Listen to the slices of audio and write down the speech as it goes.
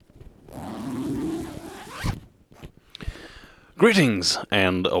Greetings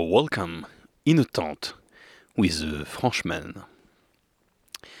and a welcome in a tente with the Frenchman.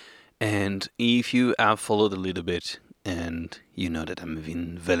 And if you have followed a little bit and you know that I'm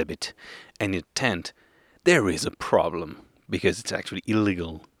in Velebit and in a tent, there is a problem because it's actually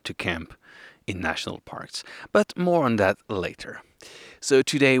illegal to camp in national parks. But more on that later. So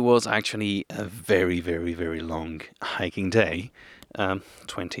today was actually a very long hiking day,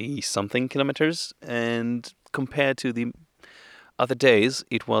 20 something kilometers, and compared to the other days,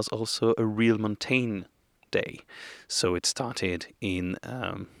 it was also a real mountain day. So it started in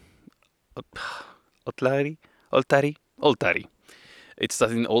Otlari, Oltari. It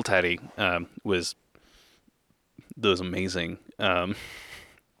started in Oltari with those amazing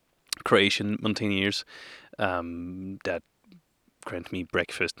Croatian mountaineers that grant me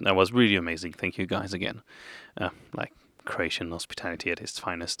breakfast. That was really amazing. Thank you guys again. Like Croatian hospitality at its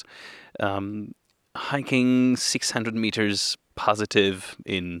finest. Hiking 600 meters positive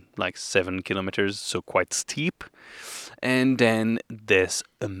in like 7 kilometers, so quite steep. And then this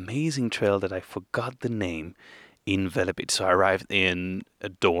amazing trail that I forgot the name in Velebit. So I arrived in a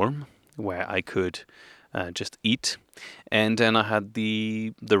dorm where I could just eat, and then I had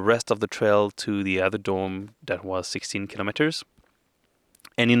the rest of the trail to the other dorm that was 16 kilometers.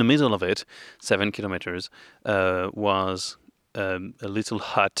 And in the middle of it, 7 kilometers, was a little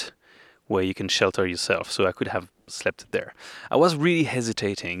hut where you can shelter yourself. So I could have slept there. I was really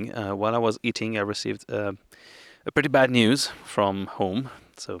hesitating. While I was eating, I received a pretty bad news from home.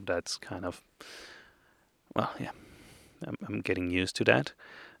 So that's kind of, well, yeah, I'm getting used to that.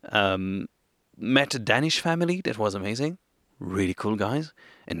 Met a Danish family that was amazing. Really cool guys.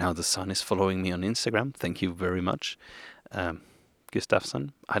 And now the son is following me on Instagram. Thank you very much.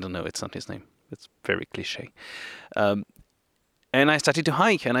 Gustafsson. I don't know. It's not his name. It's very cliche. And I started to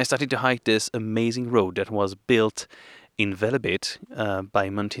hike, and I started to hike this amazing road that was built in Velebit by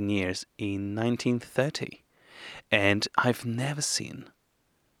mountaineers in 1930. And I've never seen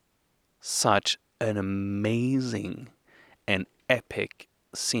such an amazing and epic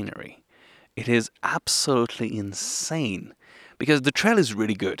scenery. It is absolutely insane because the trail is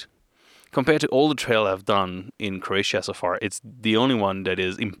really good. Compared to all the trail I've done in Croatia so far, it's the only one that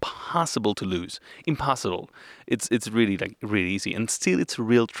is impossible to lose. Impossible. It's really really easy, and still it's a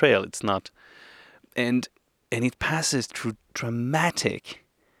real trail. It's not, and it passes through dramatic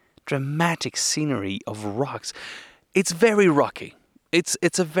scenery of rocks. It's very rocky. It's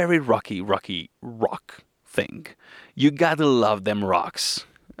a very rocky rock thing. You gotta love them rocks.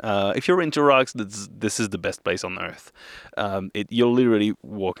 If you're into rocks, this is the best place on earth. You're literally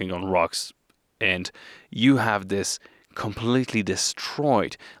walking on rocks, and you have this completely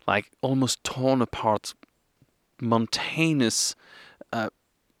destroyed, like almost torn apart, mountainous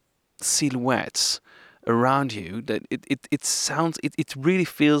silhouettes around you. That it really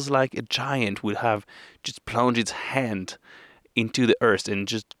feels like a giant would have just plunged its hand into the earth and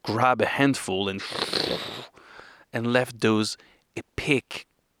just grab a handful and left those epic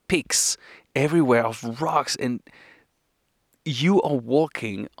peaks everywhere of rocks, and you are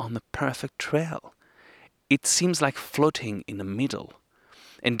walking on the perfect trail. It seems like floating in the middle.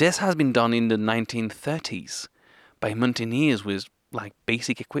 And this has been done in the 1930s by mountaineers with like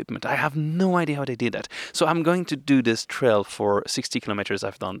basic equipment. I have no idea how they did that. So I'm going to do this trail for 60 kilometers.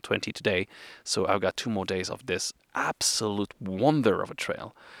 I've done 20 today. So I've got 2 more days of this absolute wonder of a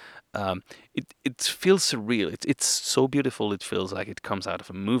trail. It feels surreal. It's so beautiful. It feels like it comes out of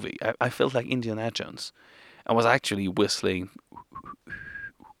a movie. I felt like Indiana Jones. I was actually whistling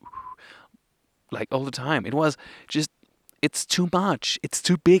like all the time. It was just, it's too much. It's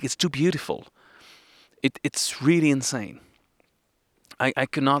too big. It's too beautiful. It's really insane. I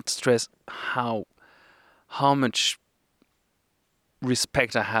cannot stress how much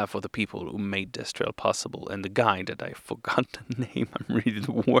respect I have for the people who made this trail possible, and the guy that I forgot the name. I'm really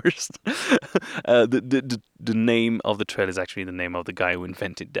the worst. The name of the trail is actually the name of the guy who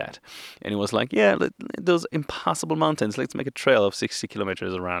invented that, and he was like, "Yeah, those impossible mountains. Let's make a trail of 60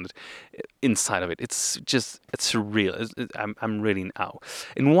 kilometers around it, inside of it. It's surreal. I'm really in awe.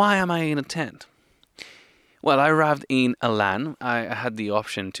 And why am I in a tent? Well, I arrived in Alan. I had the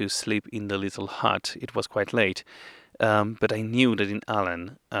option to sleep in the little hut. It was quite late. But I knew that in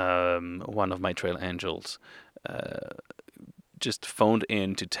Alan, one of my trail angels just phoned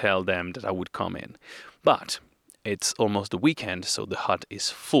in to tell them that I would come in. But it's almost the weekend, so the hut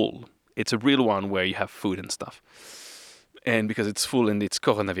is full. It's a real one where you have food and stuff. And because it's full and it's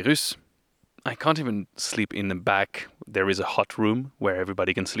coronavirus, I can't even sleep in the back. There is a hot room where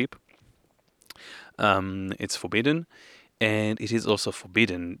everybody can sleep. It's forbidden. And it is also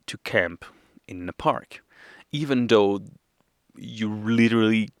forbidden to camp in a park, even though you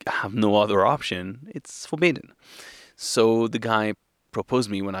literally have no other option. It's forbidden. So the guy proposed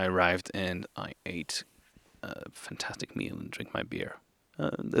me when I arrived, and I ate a fantastic meal and drink my beer.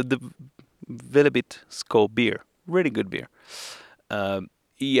 The Velebit Sko beer, really good beer.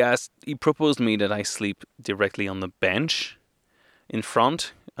 He proposed me that I sleep directly on the bench in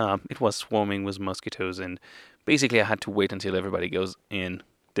front. It was swarming with mosquitoes, and basically I had to wait until everybody goes in,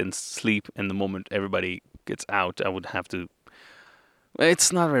 then sleep. And the moment everybody gets out, I would have to.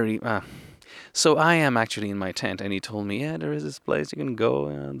 It's not very. So I am actually in my tent, and he told me, yeah, there is this place you can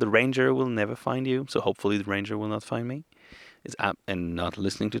go. The ranger will never find you, so hopefully the ranger will not find me. Is and not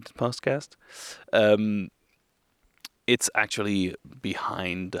listening to the podcast. Um, it's actually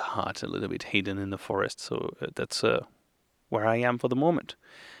behind the hut, a little bit hidden in the forest. So that's where I am for the moment.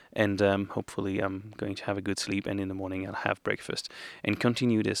 And hopefully I'm going to have a good sleep, and in the morning I'll have breakfast and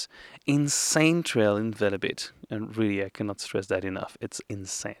continue this insane trail in Velebit. And really, I cannot stress that enough. It's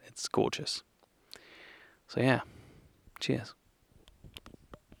insane. It's gorgeous. So yeah, cheers.